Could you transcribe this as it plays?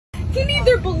can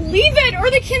either believe it or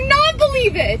they cannot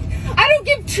believe it. I don't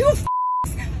give two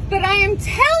f***s, but I am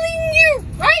telling you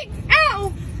right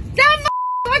now,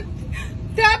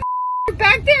 that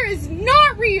back there is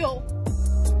not real.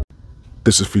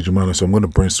 This is Feature Minor, so I'm going to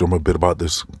brainstorm a bit about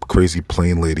this crazy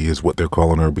plane lady is what they're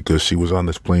calling her, because she was on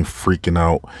this plane freaking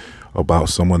out about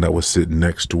someone that was sitting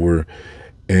next to her,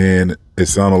 and it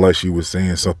sounded like she was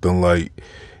saying something like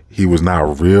he was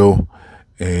not real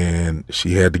and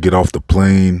she had to get off the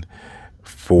plane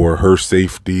for her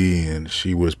safety, and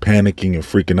she was panicking and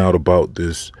freaking out about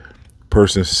this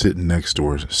person sitting next to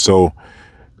her. So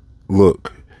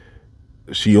look,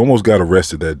 she almost got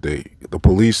arrested that day. The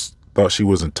police thought she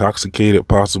was intoxicated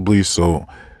possibly, so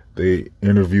they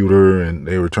interviewed her and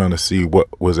they were trying to see what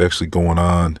was actually going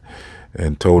on,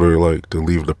 and told her like to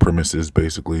leave the premises,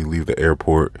 basically leave the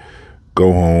airport,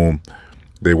 go home.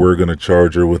 They were going to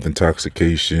charge her with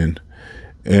intoxication,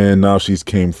 and now she's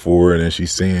came forward and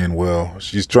she's saying, well,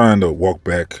 she's trying to walk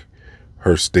back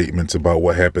her statements about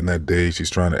what happened that day. She's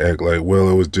trying to act like, well,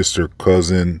 it was just her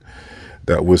cousin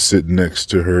that was sitting next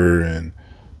to her, and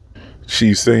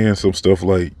she's saying some stuff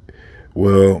like,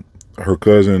 well, her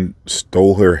cousin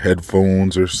stole her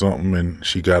headphones or something and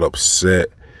she got upset.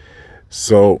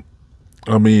 So,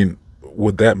 I mean,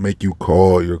 would that make you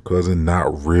call your cousin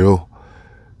not real?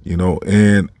 You know,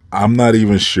 and I'm not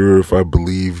even sure if I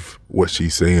believe what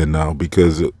she's saying now,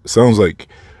 because it sounds like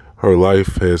her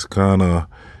life has kind of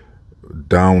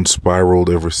down spiraled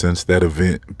ever since that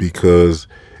event, because,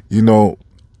 you know,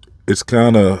 it's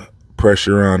kind of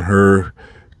pressure on her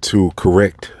to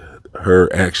correct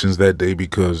her actions that day,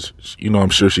 because, you know, I'm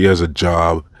sure she has a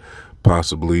job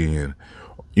possibly, and,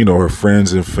 you know, her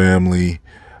friends and family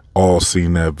all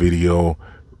seen that video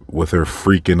with her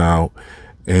freaking out,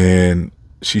 and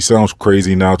she sounds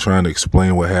crazy now trying to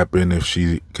explain what happened if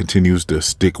she continues to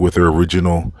stick with her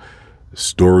original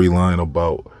storyline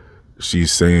about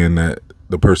she's saying that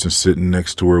the person sitting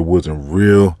next to her wasn't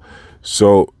real.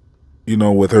 So, you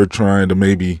know, with her trying to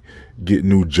maybe get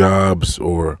new jobs,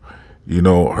 or, you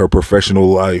know, her professional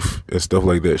life and stuff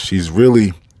like that, she's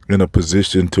really in a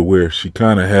position to where she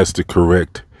kind of has to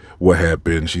correct what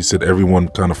happened. She said everyone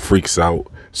kind of freaks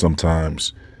out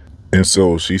sometimes. And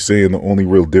so she's saying the only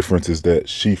real difference is that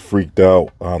she freaked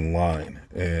out online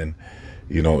and,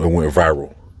 you know, it went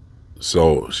viral.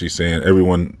 So she's saying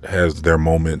everyone has their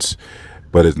moments,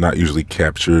 but it's not usually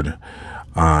captured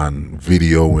on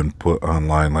video and put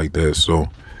online like that. So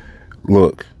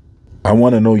look, I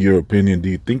want to know your opinion. Do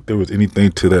you think there was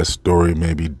anything to that story,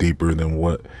 maybe deeper than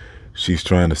what she's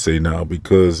trying to say now?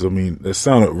 Because, I mean, it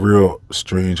sounded real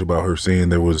strange about her saying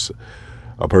there was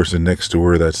a person next to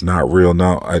her that's not real.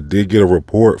 Now, I did get a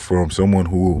report from someone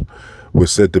who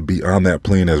was said to be on that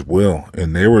plane as well,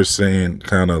 and they were saying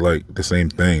kind of like the same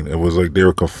thing. It was like they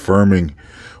were confirming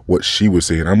what she was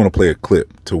saying. I'm going to play a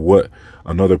clip to what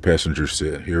another passenger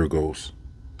said. Here it goes.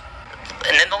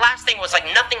 And then the last thing was like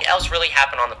nothing else really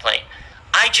happened on the plane.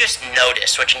 I just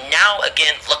noticed, which now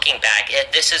again looking back,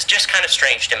 this is just kind of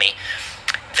strange to me.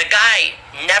 The guy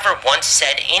never once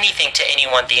said anything to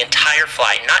anyone the entire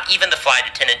flight. Not even the flight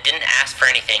attendant, didn't ask for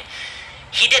anything.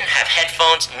 He didn't have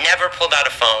headphones, never pulled out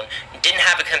a phone, didn't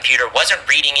have a computer, wasn't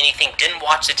reading anything, didn't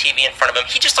watch the TV in front of him.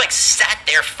 He just like sat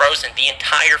there frozen the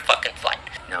entire fucking flight.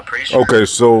 Now, pretty sure. Okay,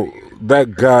 so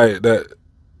that guy that,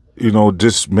 you know,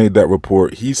 just made that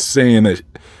report, he's saying that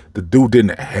the dude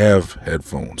didn't have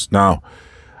headphones. Now,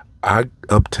 I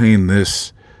obtained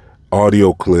this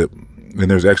audio clip,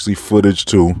 and there's actually footage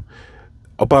too,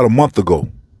 about a month ago,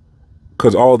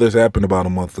 because all this happened about a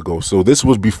month ago. So this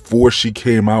was before she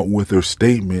came out with her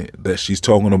statement that she's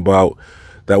talking about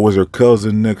that was her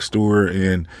cousin next to her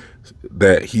and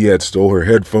that he had stole her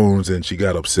headphones and she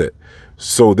got upset.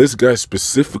 So this guy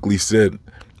specifically said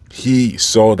he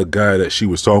saw the guy that she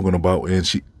was talking about,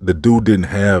 and the dude didn't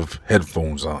have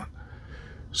headphones on.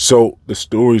 So the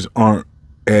stories aren't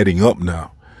adding up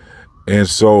now. And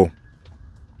so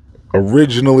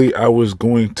originally I was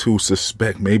going to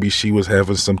suspect maybe she was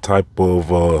having some type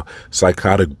of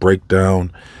psychotic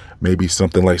breakdown, maybe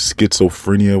something like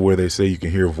schizophrenia, where they say you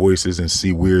can hear voices and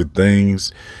see weird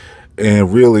things.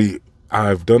 And really,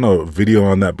 I've done a video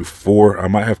on that before. I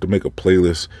might have to make a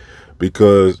playlist,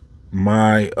 because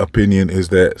my opinion is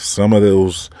that some of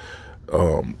those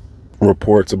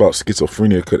reports about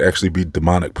schizophrenia could actually be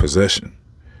demonic possession.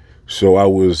 So I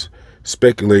was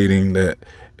speculating that,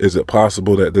 is it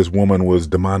possible that this woman was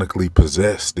demonically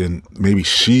possessed and maybe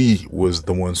she was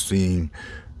the one seeing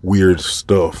weird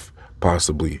stuff,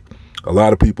 possibly. A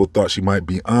lot of people thought she might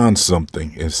be on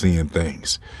something and seeing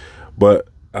things, but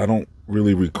I don't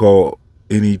really recall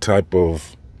any type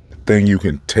of thing you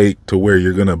can take to where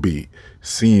you're going to be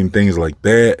seeing things like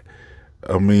that.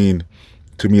 I mean,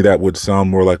 to me, that would sound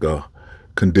more like a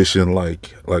condition,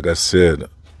 like I said,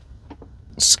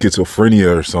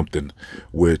 schizophrenia or something,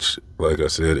 which, like I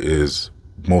said, is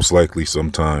most likely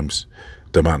sometimes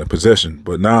demonic possession.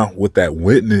 But now with that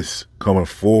witness coming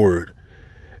forward,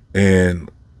 and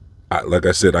like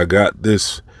I said, I got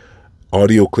this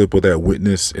audio clip of that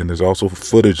witness, and there's also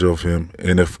footage of him.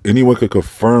 And if anyone could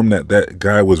confirm that that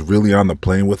guy was really on the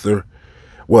plane with her,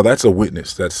 well, that's a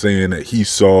witness that's saying that he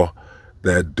saw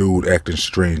that dude acting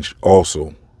strange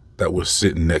also that was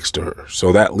sitting next to her.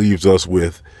 So that leaves us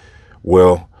with,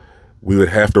 well, we would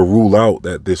have to rule out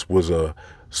that this was a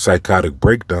psychotic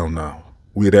breakdown now.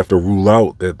 We'd have to rule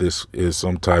out that this is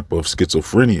some type of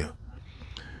schizophrenia.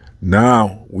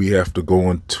 Now we have to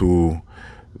go into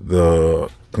the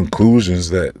conclusions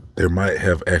that there might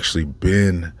have actually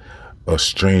been a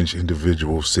strange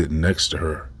individual sitting next to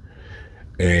her.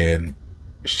 And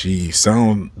she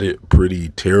sounded pretty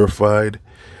terrified.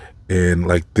 And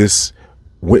like this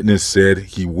witness said,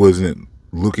 he wasn't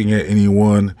looking at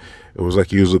anyone. It was like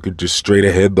he was looking just straight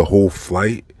ahead the whole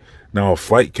flight. Now a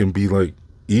flight can be like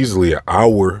easily an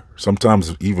hour,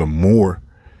 sometimes even more.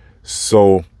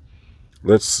 So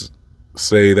let's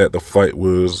say that the flight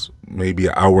was maybe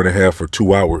an hour and a half or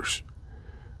 2 hours.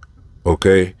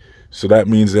 Okay, so that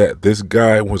means that this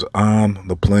guy was on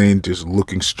the plane just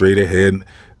looking straight ahead.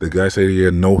 The guy said he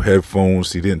had no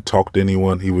headphones. He didn't talk to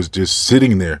anyone. He was just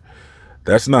sitting there.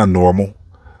 That's not normal.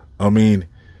 I mean,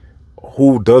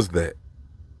 who does that?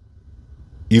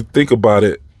 You think about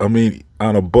it. I mean,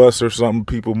 on a bus or something,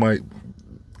 people might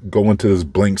go into this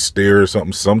blank stare or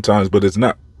something sometimes, but it's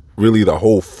not really the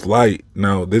whole flight.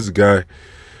 Now, this guy,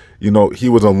 you know, he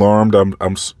was alarmed,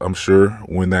 I'm sure,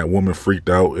 when that woman freaked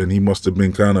out, and he must have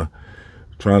been kind of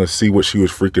trying to see what she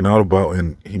was freaking out about,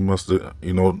 and he must have,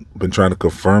 you know, been trying to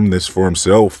confirm this for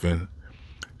himself. And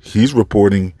he's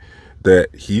reporting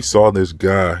that he saw this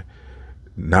guy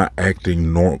not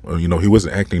acting normal. You know, he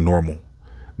wasn't acting normal.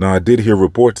 Now, I did hear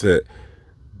reports that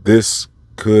this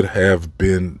could have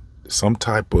been some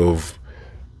type of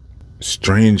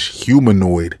strange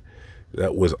humanoid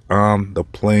that was on the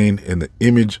plane in the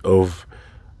image of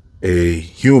a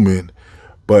human.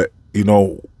 But, you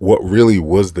know, what really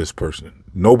was this person?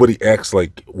 Nobody acts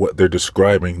like what they're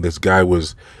describing this guy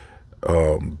was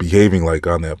behaving like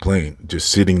on that plane,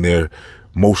 just sitting there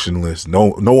motionless,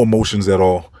 no emotions at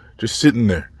all, just sitting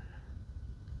there,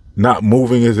 not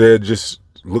moving his head, just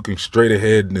looking straight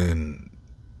ahead. And,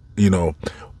 you know,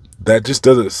 that just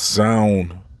doesn't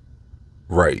sound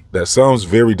right. That sounds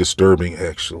very disturbing,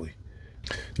 actually.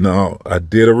 Now, I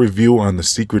did a review on The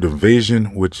Secret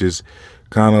Invasion, which is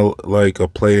kind of like a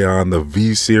play on the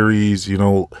V series, you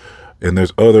know, and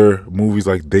there's other movies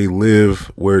like They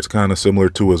Live where it's kind of similar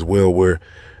to as well, where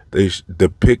they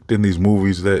depict in these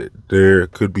movies that there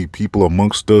could be people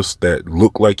amongst us that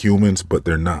look like humans, but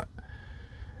they're not.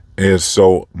 And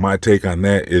so my take on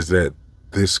that is that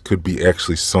this could be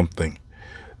actually something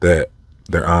that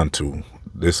they're onto.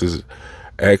 This is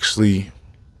actually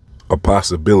a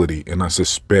possibility, and I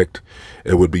suspect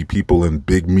it would be people in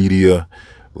big media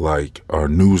like our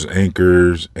news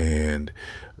anchors and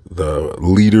the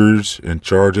leaders in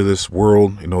charge of this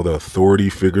world, you know, the authority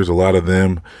figures, a lot of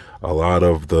them, a lot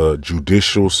of the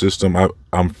judicial system.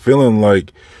 I'm feeling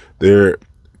like there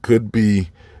could be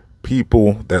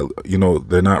people that, you know,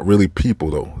 they're not really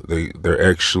people though. They're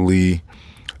actually,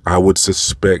 I would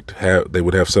suspect, they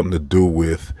would have something to do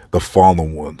with the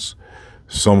fallen ones,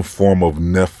 some form of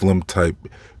Nephilim type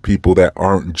people that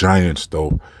aren't giants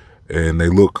though, and they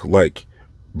look like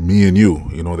me and you.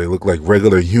 You know, they look like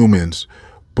regular humans,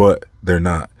 but they're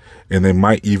not. And they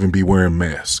might even be wearing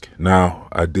masks. Now,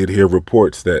 I did hear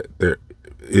reports that there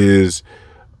is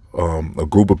a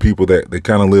group of people that they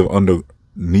kind of live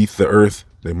underneath the earth.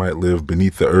 They might live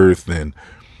beneath the earth, and,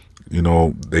 you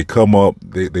know, they come up,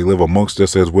 they live amongst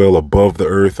us as well, above the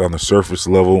earth on the surface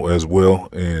level as well.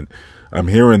 And I'm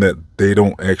hearing that they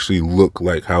don't actually look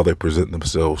like how they present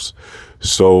themselves.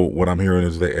 So what I'm hearing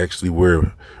is they actually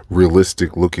wear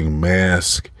realistic looking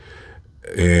masks.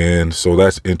 And so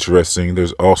that's interesting.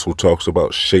 There's also talks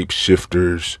about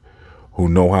shapeshifters who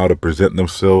know how to present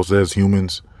themselves as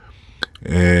humans.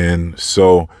 And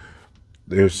so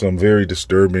there's some very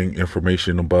disturbing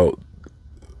information about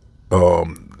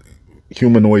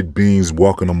humanoid beings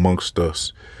walking amongst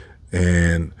us,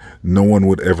 and no one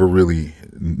would ever really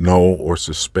know or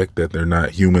suspect that they're not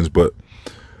humans, but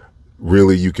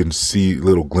really you can see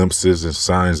little glimpses and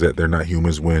signs that they're not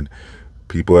humans when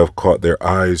people have caught their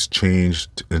eyes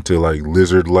changed into like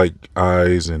lizard-like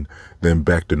eyes and then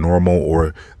back to normal,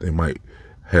 or they might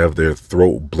have their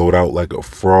throat blowed out like a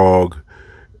frog.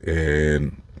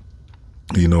 and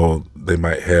you know, they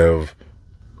might have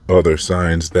other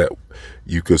signs that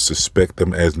you could suspect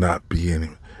them as not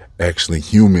being actually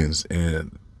humans,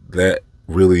 and that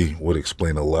really would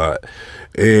explain a lot,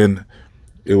 and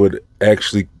it would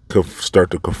actually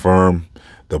start to confirm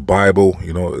the Bible.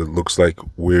 You know, it looks like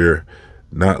we're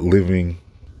not living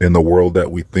in the world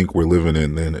that we think we're living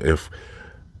in. And if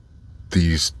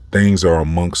these things are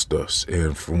amongst us,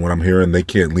 and from what I'm hearing, they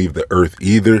can't leave the earth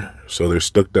either, so they're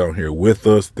stuck down here with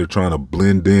us. They're trying to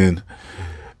blend in,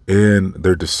 and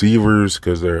they're deceivers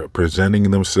because they're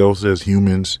presenting themselves as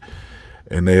humans,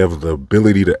 and they have the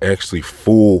ability to actually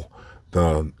fool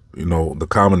the, you know, the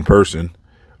common person.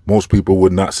 Most people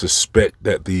would not suspect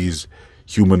that these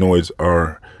humanoids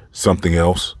are something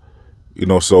else, you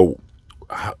know. So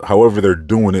however they're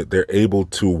doing it, they're able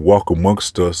to walk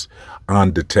amongst us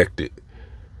undetected,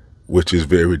 which is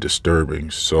very disturbing.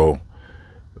 So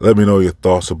let me know your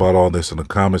thoughts about all this in the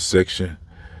comment section.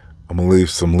 I'm gonna leave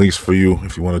some links for you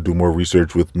if you want to do more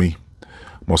research with me.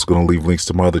 I'm also gonna leave links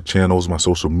to my other channels, my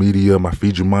social media, my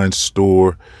Feed Your Mind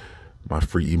store, my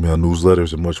free email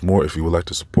newsletters, and much more. If you would like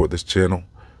to support this channel,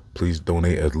 please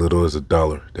donate as little as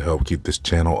 $1 to help keep this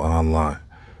channel online.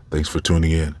 Thanks for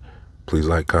tuning in. Please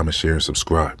like, comment, share, and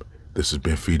subscribe. This has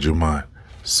been Feed Your Mind,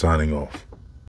 signing off.